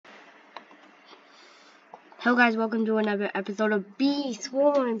Hello guys, welcome to another episode of Bee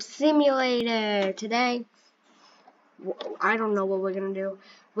Swarm Simulator. Today, I don't know what we're going to do.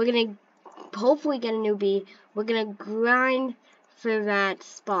 We're going to hopefully get a new bee. We're going to grind for that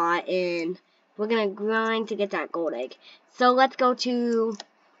spot, and we're going to grind to get that gold egg. So let's go to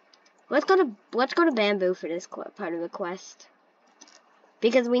Bamboo for this part of the quest.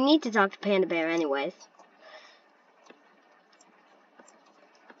 Because we need to talk to Panda Bear anyways.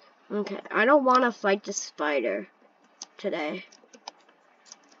 Okay, I don't want to fight the spider today.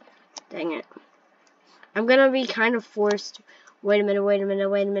 Dang it. I'm gonna be kind of forced. Wait a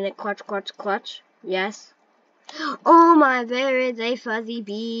minute. Clutch. Yes. Oh my, there is a fuzzy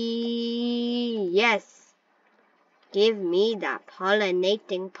bee. Yes. Give me that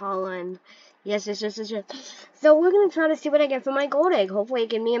pollinating pollen. Yes. So we're gonna try to see what I get for my gold egg. Hopefully it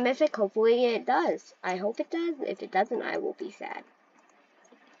gives me a mythic. Hopefully it does. I hope it does. If it doesn't, I will be sad.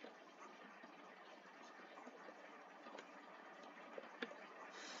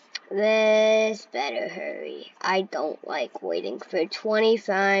 This better hurry. I don't like waiting for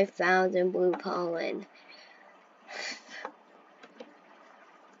 25,000 blue pollen.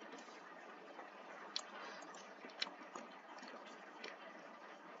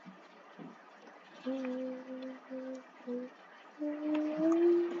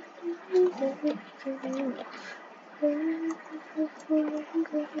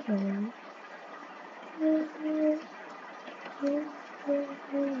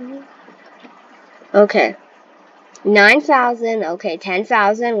 Okay. 9,000. Okay,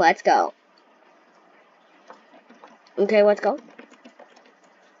 10,000. Let's go. Okay, let's go.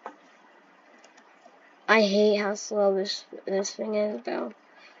 I hate how slow this thing is, though.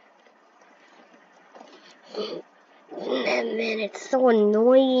 Man, it's so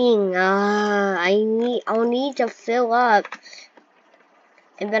annoying. I'll need to fill up,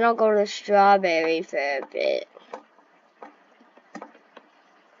 and then I'll go to the strawberry for a bit.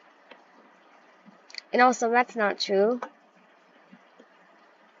 And also, that's not true.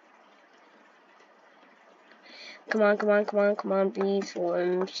 Come on. Bee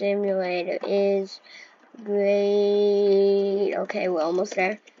Swarm Simulator is great. Okay, we're almost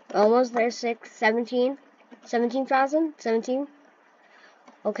there. 17,000? 17?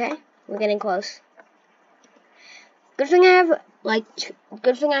 Okay, we're getting close. Good thing I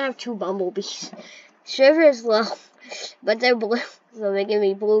have two bumblebees. Sugar is low, but they're blue, so they give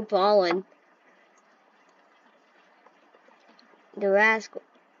me blue pollen. The rascal.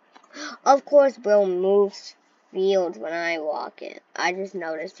 Of course, Bill moves fields when I walk in. I just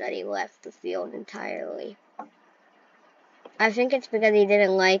noticed that he left the field entirely. I think it's because he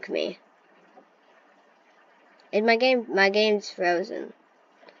didn't like me. In my game's frozen.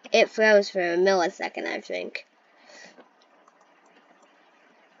 It froze for a millisecond, I think.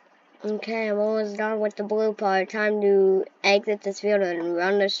 Okay, I'm almost done with the blue part. Time to exit this field and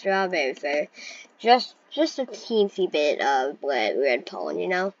run the strawberry for just a teensy bit of red pollen, you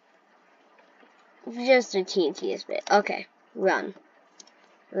know? Just the teensiest bit. Okay, run.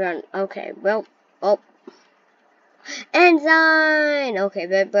 Okay, well, oh. Ensign! Okay,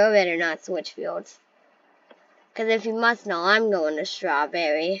 but better not switch fields. Because if you must know, I'm going to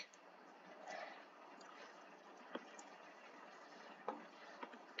strawberry.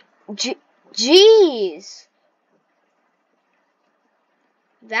 Jeez!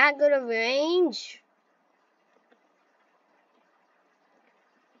 That good of range?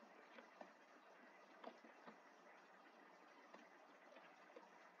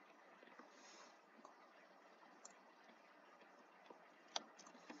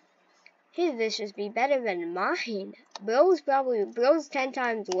 His vicious be better than mine. Bro's 10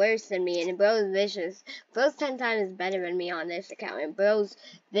 times worse than me, and Bro's 10 times better than me on this account, and Bro's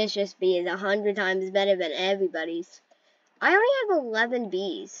vicious bee is 100 times better than everybody's. I only have 11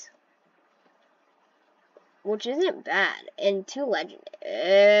 bees, which isn't bad, and 2 legendary.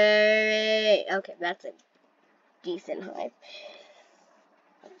 Okay, that's a decent hive.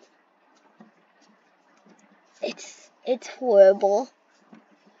 It's horrible.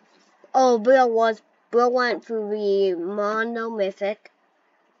 Oh, Bill went through the mono mythic,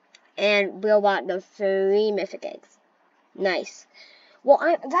 and Bill bought the 3 mythic eggs. Nice.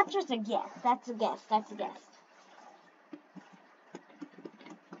 Well, that's just a guess. That's a guess.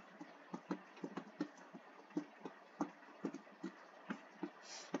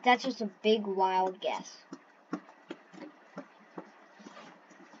 That's just a big wild guess.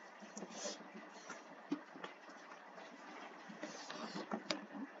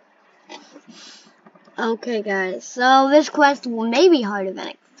 Okay, guys, so this quest may be harder than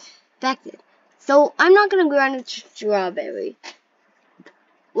expected. So, I'm not going to grind a strawberry.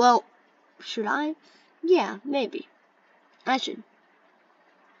 Well, should I? Yeah, maybe. I should.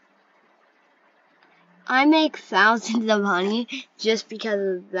 I make thousands of honey just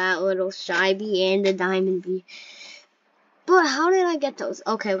because of that little shy bee and the diamond bee. But how did I get those?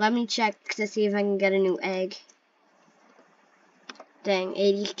 Okay, let me check to see if I can get a new egg. Dang,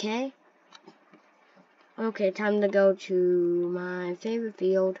 80k? Okay, time to go to my favorite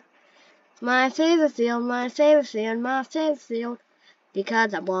field. My favorite field, my favorite field, my favorite field.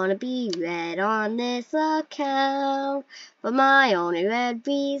 Because I wanna be red on this account. But my only red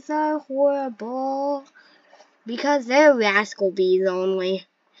bees are horrible. Because they're rascal bees only.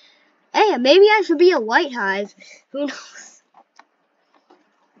 Hey, maybe I should be a white hive. Who knows?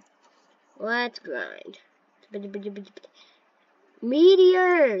 Let's grind.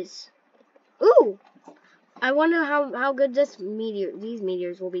 Meteors! Ooh! I wonder how good these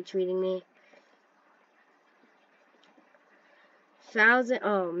meteors will be treating me. 1,000,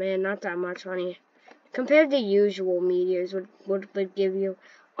 oh man, not that much honey. Compared to usual meteors would give you,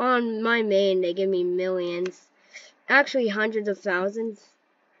 on my main, they give me millions. Actually, hundreds of thousands.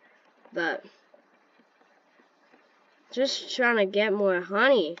 But, just trying to get more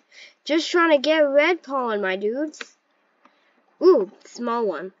honey. Just trying to get red pollen, my dudes. Ooh, small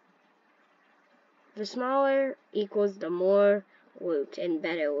one. The smaller equals the more loot, and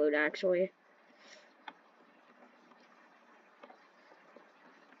better loot, actually.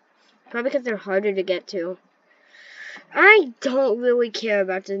 Probably because they're harder to get to. I don't really care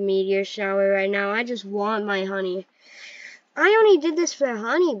about the meteor shower right now. I just want my honey. I only did this for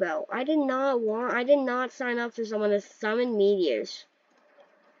honey, bro. I did not sign up for someone to summon meteors.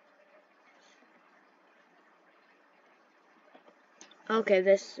 Okay,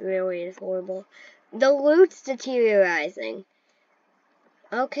 this really is horrible. The loot's deteriorating.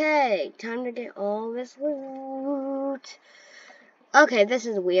 Okay, time to get all this loot. Okay, this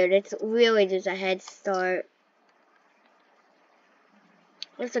is weird. It's really just a head start.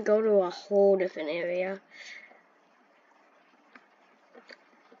 Let's go to a whole different area.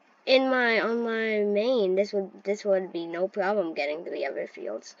 On my main, this would be no problem getting to the other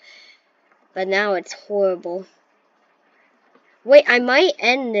fields. But now it's horrible. Wait, I might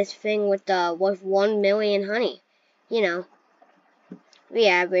end this thing with 1 million honey. You know, the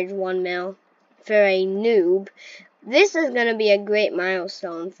average 1 mil for a noob. This is gonna be a great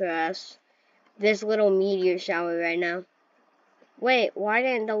milestone for us. This little meteor shower right now. Wait, why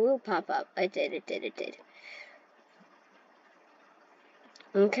didn't the loot pop up? It did.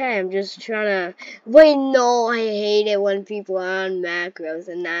 Okay, I'm just trying to... Wait, no, I hate it when people are on macros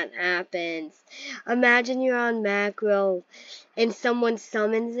and that happens. Imagine you're on macro and someone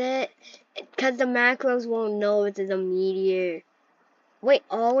summons it, because the macros won't know it's a meteor. Wait,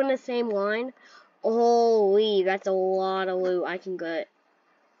 all in the same line? Holy, that's a lot of loot I can get.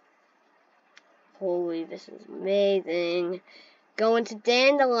 Holy, this is amazing. Going to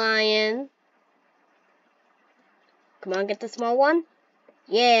Dandelion. Come on, get the small one.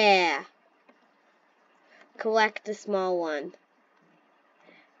 Yeah. Collect the small one.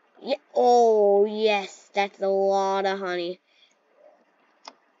 Yeah. Oh, yes. That's a lot of honey.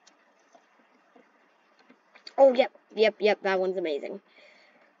 Oh, yep. That one's amazing.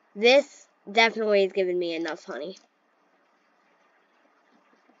 This definitely is giving me enough honey.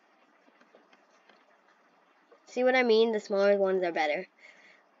 See what I mean? The smaller ones are better.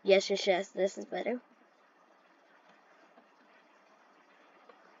 Yes. This is better.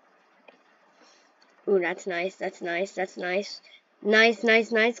 Ooh, that's nice. Nice.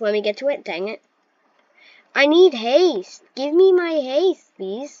 Let me get to it. Dang it. I need haste. Give me my haste,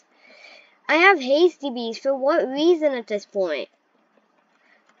 bees. I have hasty bees. For what reason at this point?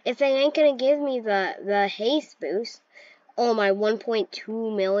 If they ain't gonna give me the haste boost. Oh, my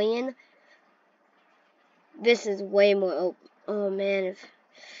 1.2 million. This is way more. Oh man.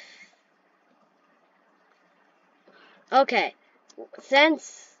 Okay.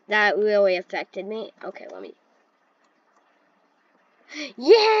 Since that really affected me. Okay, let me.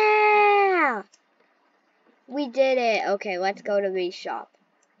 Yeah! We did it. Okay, let's go to the shop.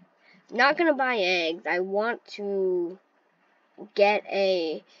 Not gonna buy eggs. I want to get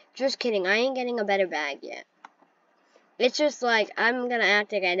a... Just kidding. I ain't getting a better bag yet. It's just like, I'm gonna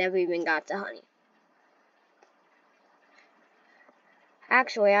act like I never even got to honey.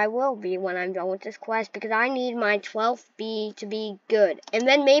 Actually, I will be when I'm done with this quest, because I need my 12th bee to be good. And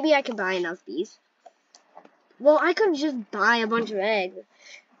then maybe I can buy enough bees. Well, I could just buy a bunch of eggs.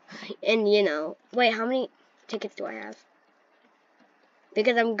 And, you know... Wait, how many tickets do I have?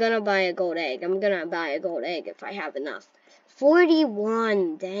 Because I'm gonna buy a gold egg. I'm gonna buy a gold egg if I have enough.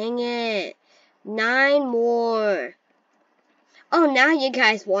 41. Dang it. 9 more. Oh, now you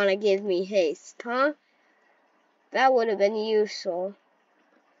guys want to give me haste, huh? That would have been useful.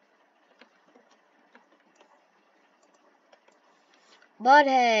 But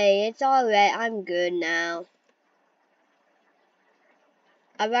hey, it's alright. I'm good now.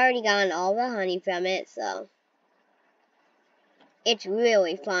 I've already gotten all the honey from it, so it's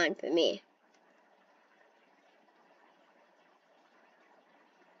really fun for me.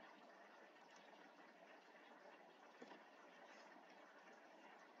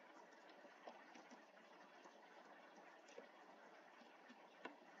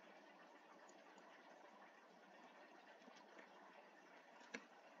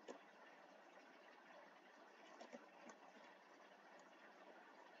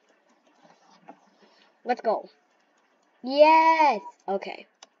 Let's go. Yes! Okay.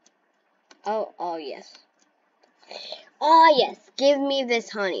 Oh, yes. Oh, yes. Give me this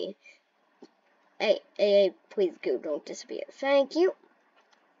honey. Hey, please go, don't disappear. Thank you.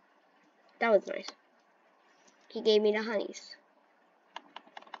 That was nice. He gave me the honeys.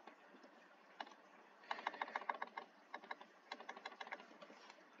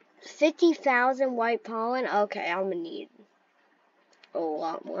 $50,000 white pollen? Okay, I'm gonna need a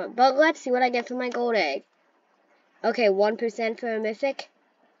lot more. But let's see what I get for my gold egg. Okay, 1% for a mythic.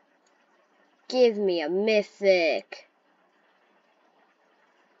 Give me a mythic.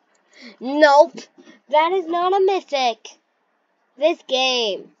 Nope. That is not a mythic. This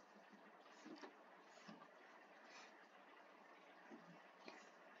game.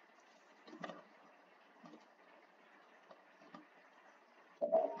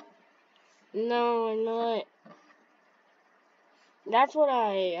 No, I'm not. That's what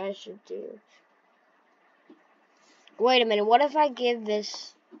I should do. Wait a minute. What if I give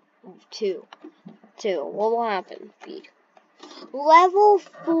this 2? What will happen? Feed. Level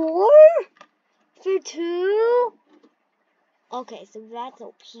 4? For 2? Okay, so that's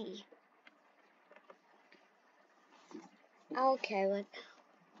OP. Okay, let's...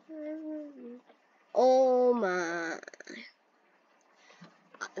 Oh my...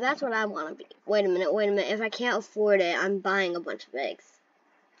 That's what I want to be. Wait a minute. If I can't afford it, I'm buying a bunch of eggs.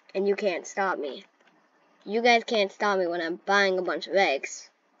 And you can't stop me. You guys can't stop me when I'm buying a bunch of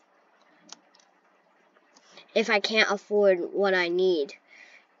eggs. If I can't afford what I need.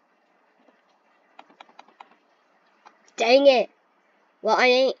 Dang it. Well, I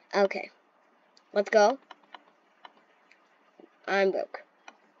ain't. Okay. Let's go. I'm broke.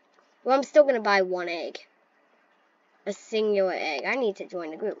 Well, I'm still going to buy 1 egg. A singular egg. I need to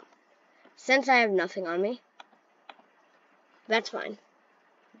join the group. Since I have nothing on me. That's fine.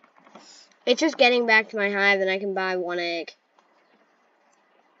 It's just getting back to my hive and I can buy 1 egg.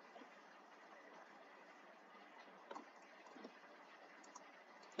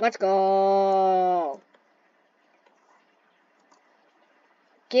 Let's go.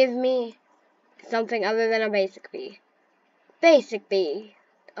 Give me something other than a basic bee. Basic bee.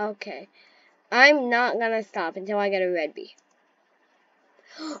 Okay. I'm not gonna stop until I get a red bee.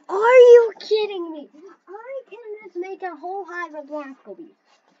 Are you kidding me? I can just make a whole hive of rascal bees.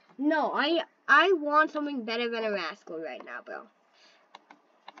 No, I want something better than a rascal right now, bro.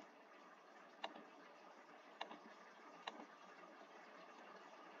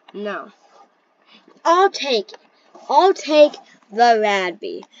 No. I'll take it. I'll take the rad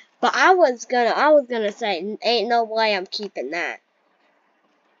bee. But I was gonna say, ain't no way I'm keeping that.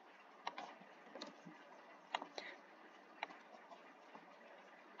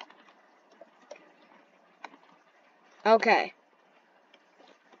 Okay.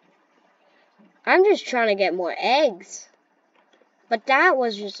 I'm just trying to get more eggs. But that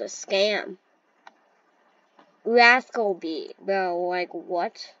was just a scam. Rascal bee, bro, like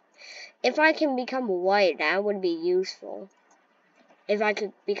what? If I can become white, that would be useful. If I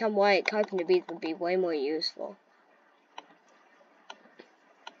could become white, carpenter bees would be way more useful.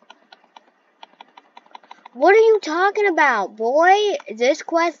 What are you talking about, boy? This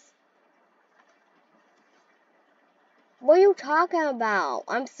quest... What are you talking about?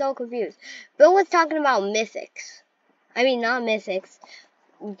 I'm so confused. Bill was talking about mythics. I mean, not mythics.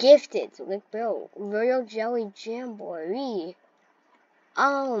 Gifted. Like, bro, Royal Jelly Jamboree.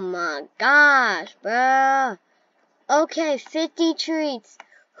 Oh my gosh, bro. Okay, 50 treats.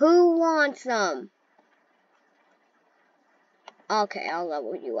 Who wants them? Okay, I'll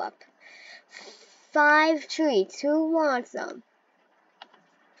level you up. 5 treats. Who wants them?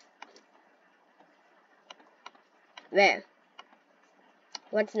 There.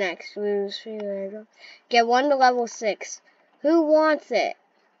 What's next? Get 1 to level 6. Who wants it?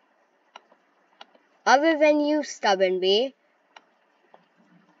 Other than you, stubborn bee.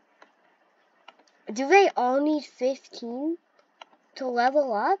 Do they all need 15 to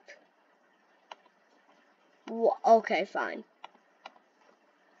level up? Okay, fine.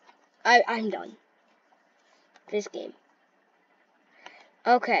 I'm done. This game.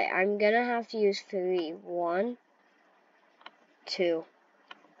 Okay, I'm gonna have to use 3. 1, 2,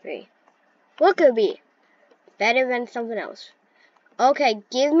 3. What could it be? Better than something else. Okay,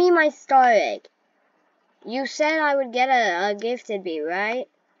 give me my star egg. You said I would get a gifted bee, right?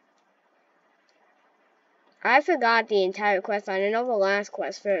 I forgot the entire quest line. I know the last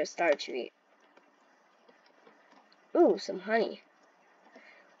quest for a star treat. Ooh, some honey.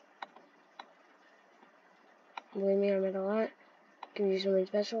 Believe me, I made a lot. Give you something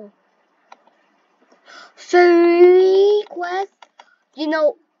special. 3 quests? You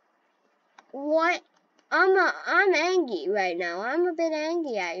know what? I'm angry right now. I'm a bit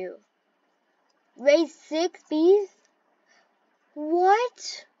angry at you. Raise 6 bees?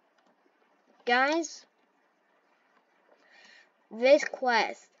 What? Guys, this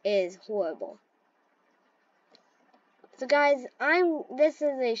quest is horrible. So guys, this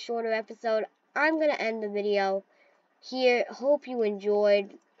is a shorter episode. I'm gonna end the video here. Hope you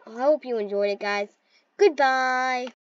enjoyed it, guys. Goodbye.